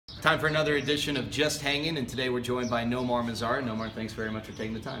Time for another edition of Just Hangin', and today we're joined by Nomar Mazara. Nomar, thanks very much for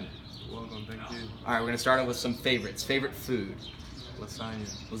taking the time. Welcome, thank you. All right, we're going to start off with some favorites. Favorite food? Lasagna.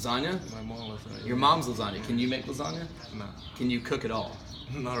 Lasagna? My mom lasagna. Your mom's lasagna. Can you make lasagna? No. Can you cook at all?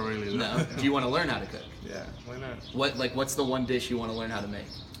 Not really. No. Do you want to learn how to cook? Yeah, why not? What's the one dish you want to learn how to make?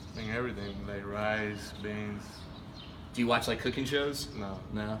 I think everything, like rice, beans. Do you watch like cooking shows? No.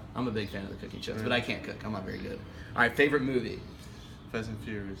 No? I'm a big fan of the cooking shows, Really? but I can't cook. I'm not very good. All right, favorite movie? Fast and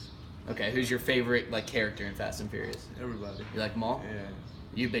Furious. Okay, who's your favorite like character in Fast and Furious? Everybody. You like them all? Yeah.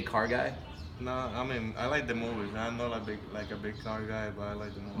 You a big car guy? No, I mean, I like the movies. I'm not like a big car guy, but I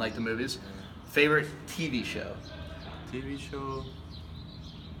like the movies. Like the movies? Yeah. Favorite TV show? TV show?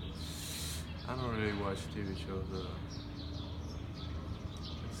 I don't really watch TV shows. Let's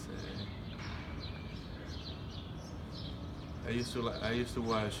see. I used to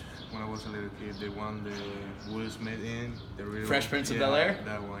watch when I was a little kid. The one the Will Smith in the real Fresh Prince of yeah, Bel-Air?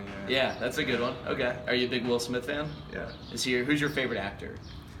 That one, yeah. Yeah, that's a good one. Okay. Are you a big Will Smith fan? Yeah. Who's your favorite actor?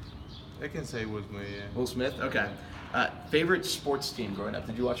 I can say Will Smith, yeah. Will Smith? Okay. Favorite sports team growing up?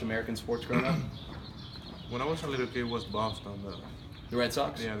 Did you watch American sports growing up? When I was a little kid, it was Boston, though. The Red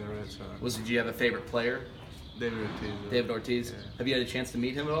Sox? Yeah, the Red Sox. Did you have a favorite player? David Ortiz. David Ortiz? Yeah. Have you had a chance to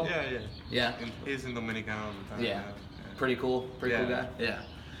meet him at all? Yeah, yeah. Yeah? He's in Dominican all the time. Yeah. Yeah. Pretty cool guy? Yeah.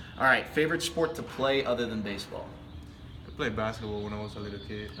 All right, favorite sport to play other than baseball? I played basketball when I was a little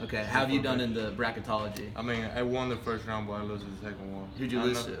kid. Okay, how have you done in the bracketology? I mean, I won the first round, but I lost the second one. Who'd you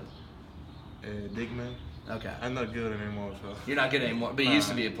lose to? Dickman. Okay. I'm not good anymore, so. You're not good anymore, but you used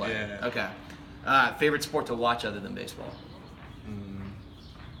to be a player. Yeah. Okay. Favorite sport to watch other than baseball?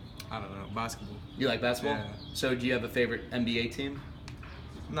 I don't know, basketball. You like basketball? Yeah. So do you have a favorite NBA team?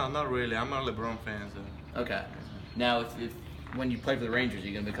 No, not really. I'm a LeBron fan, so. Okay. Now, if when you play for the Rangers, are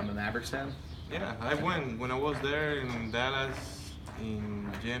you going to become a Mavericks fan? Yeah, I went when I was there in Dallas in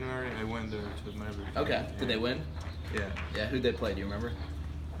January. I went there to Mavericks. Okay. Yeah. Did they win? Yeah. Yeah. Who'd they play? Do you remember?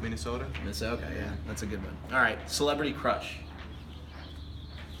 Minnesota. Minnesota. Okay. Yeah. That's a good one. All right. Celebrity crush.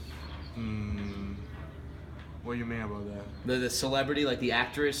 What do you mean about that? The celebrity, like the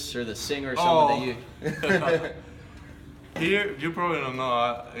actress or the singer or someone that you. Here, you probably don't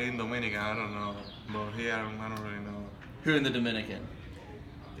know. In Dominican, I don't know. But here, I don't really know. Who in the Dominican?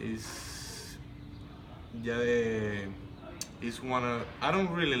 It's one of. I don't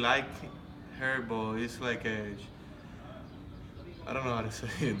really like her, but it's like a. I don't know how to say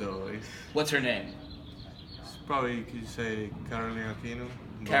it though. What's her name? It's probably you could say Carolina Aquino.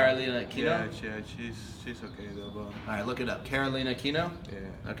 Carolina Aquino? Yeah, she's okay though. But All right, look it up. Carolina Aquino?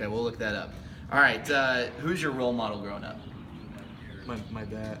 yeah. Okay, we'll look that up. All right, who's your role model growing up? My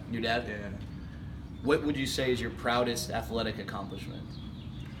dad. Your dad? Yeah. What would you say is your proudest athletic accomplishment?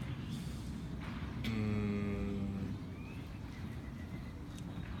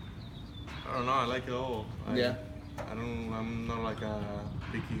 I don't know. I like it all. Yeah. I'm not like a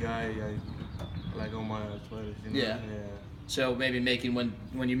picky guy. I like all my athletics. You know? Yeah. Yeah. So maybe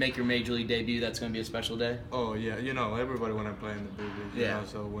when you make your major league debut, that's going to be a special day? Oh yeah. You know, everybody when I play in the big league. You Yeah. know,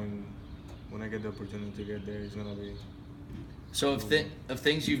 so when I get the opportunity to get there, it's gonna be. So of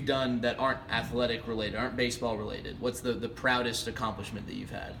things you've done that aren't athletic related, aren't baseball related, what's the proudest accomplishment that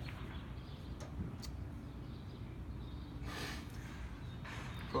you've had?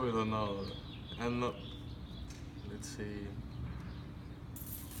 Probably don't know. I'm not. Let's see.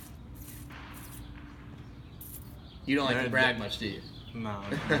 You don't like to Yeah, brag much, do you? No,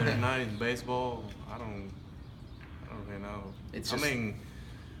 not in baseball. I don't really know. It's I just- mean,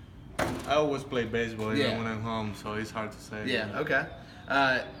 I always play baseball Yeah. even when I'm home, so it's hard to say. Yeah, you know. okay.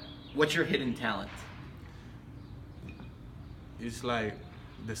 What's your hidden talent? It's like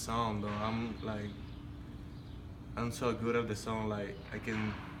the sound though. I'm so good at the sound. Like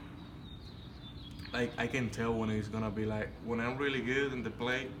I can tell when it's gonna be like when I'm really good in the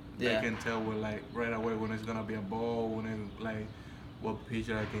plate. Yeah. I can tell when like right away when it's gonna be a ball, when it like what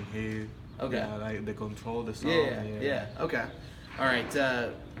pitcher I can hit. Okay. Yeah, like the control, the sound. Yeah. Okay. All right.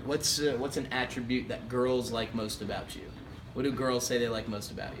 What's an attribute that girls like most about you? What do girls say they like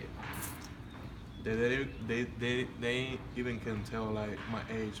most about you? They even can tell like my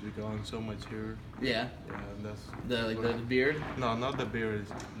age because I'm so mature. Yeah. Yeah, that's The beard. no, not the beard.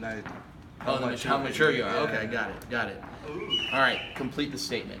 It's like How mature you are. Yeah. Okay, got it. All right, complete the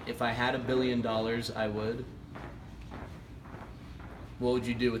statement. If I had $1 billion, I would. What would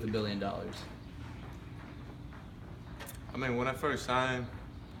you do with $1 billion? I mean, when I first signed,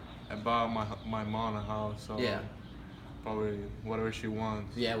 I bought my mom a house. So Yeah. probably whatever she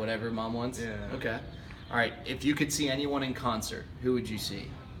wants. Yeah, whatever mom wants? Yeah. Okay. All right, if you could see anyone in concert, who would you see?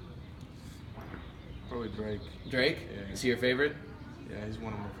 Probably Drake. Drake? Yeah. Is he your favorite? Yeah, he's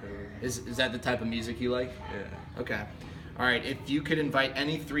one of my favorites. Is that the type of music you like? Yeah. Okay. All right. If you could invite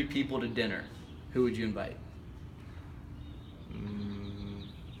any 3 people to dinner, who would you invite?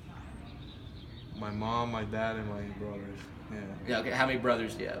 My mom, my dad, and my brothers. Yeah. Yeah. Okay. How many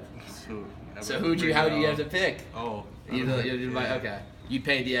brothers do you have? So How do you have to pick? Oh. You'd invite. Yeah. Okay. You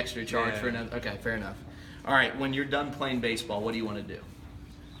pay the extra charge Yeah. for another. Okay. Fair enough. All right. When you're done playing baseball, what do you want to do?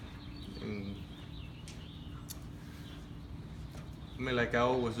 I mean, like I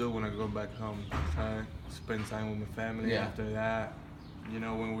always do when I go back home. I spend time with my family. Yeah. After that, you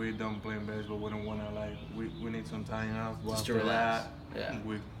know, when we're done playing baseball, we don't wanna like we need some time off. But Just to after relax. that, Yeah.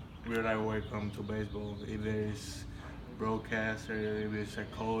 we're right away come to baseball. If there's broadcaster, if it's a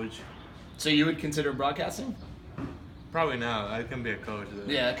coach. So you would consider broadcasting? Probably not. I can be a coach.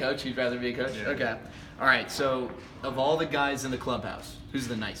 Though. Yeah, coach. You'd rather be a coach? Yeah. Okay. All right. So of all the guys in the clubhouse, who's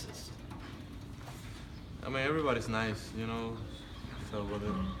the nicest? I mean, everybody's nice, you know. So, but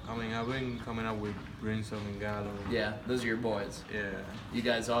I mean, I've been coming up with Brinson and Gallo. Yeah, those are your boys. Yeah. You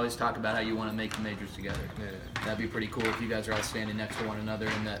guys always talk about how you want to make the majors together. Yeah. That'd be pretty cool if you guys are all standing next to one another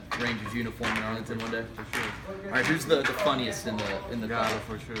in that Rangers uniform in Arlington one day. For sure. All right, who's the funniest in the Gallo club?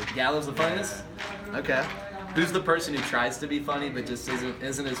 for sure. Gallo's the funniest? Okay. Who's the person who tries to be funny but just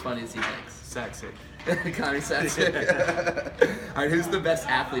isn't as funny as he thinks? Saxic. Connie Saxic. All right, who's the best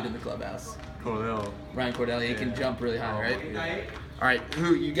athlete in the clubhouse? Cordell. Ryan Cordell. He can Yeah. jump really high, right? Yeah. All right,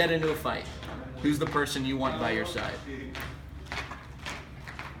 who you get into a fight? Who's the person you want by your side?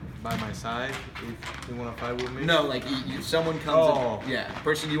 By my side, if you wanna fight with me. No, like someone comes. Oh. Yeah,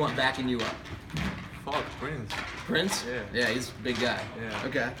 person you want backing you up. Fuck, Prince. Prince? Yeah. Yeah, he's a big guy. Yeah.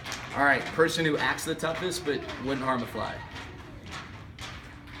 Okay. All right, person who acts the toughest but wouldn't harm a fly.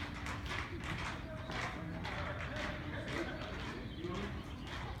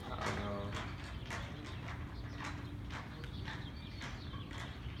 I don't know.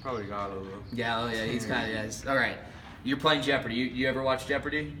 Probably Gallo though. Yeah, oh yeah, he's kind of, yeah. All right, you're playing Jeopardy. You ever watch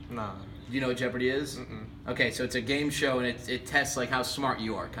Jeopardy? Nah. Do you know what Jeopardy is? Mm-mm. Okay, so it's a game show and it tests like how smart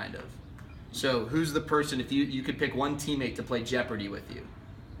you are, kind of. So who's the person, if you could pick one teammate to play Jeopardy with you?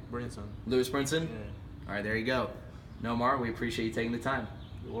 Brinson. Lewis Brinson? Yeah. All right, there you go. Nomar, we appreciate you taking the time.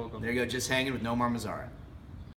 You're welcome. There you go, just hanging with Nomar Mazara.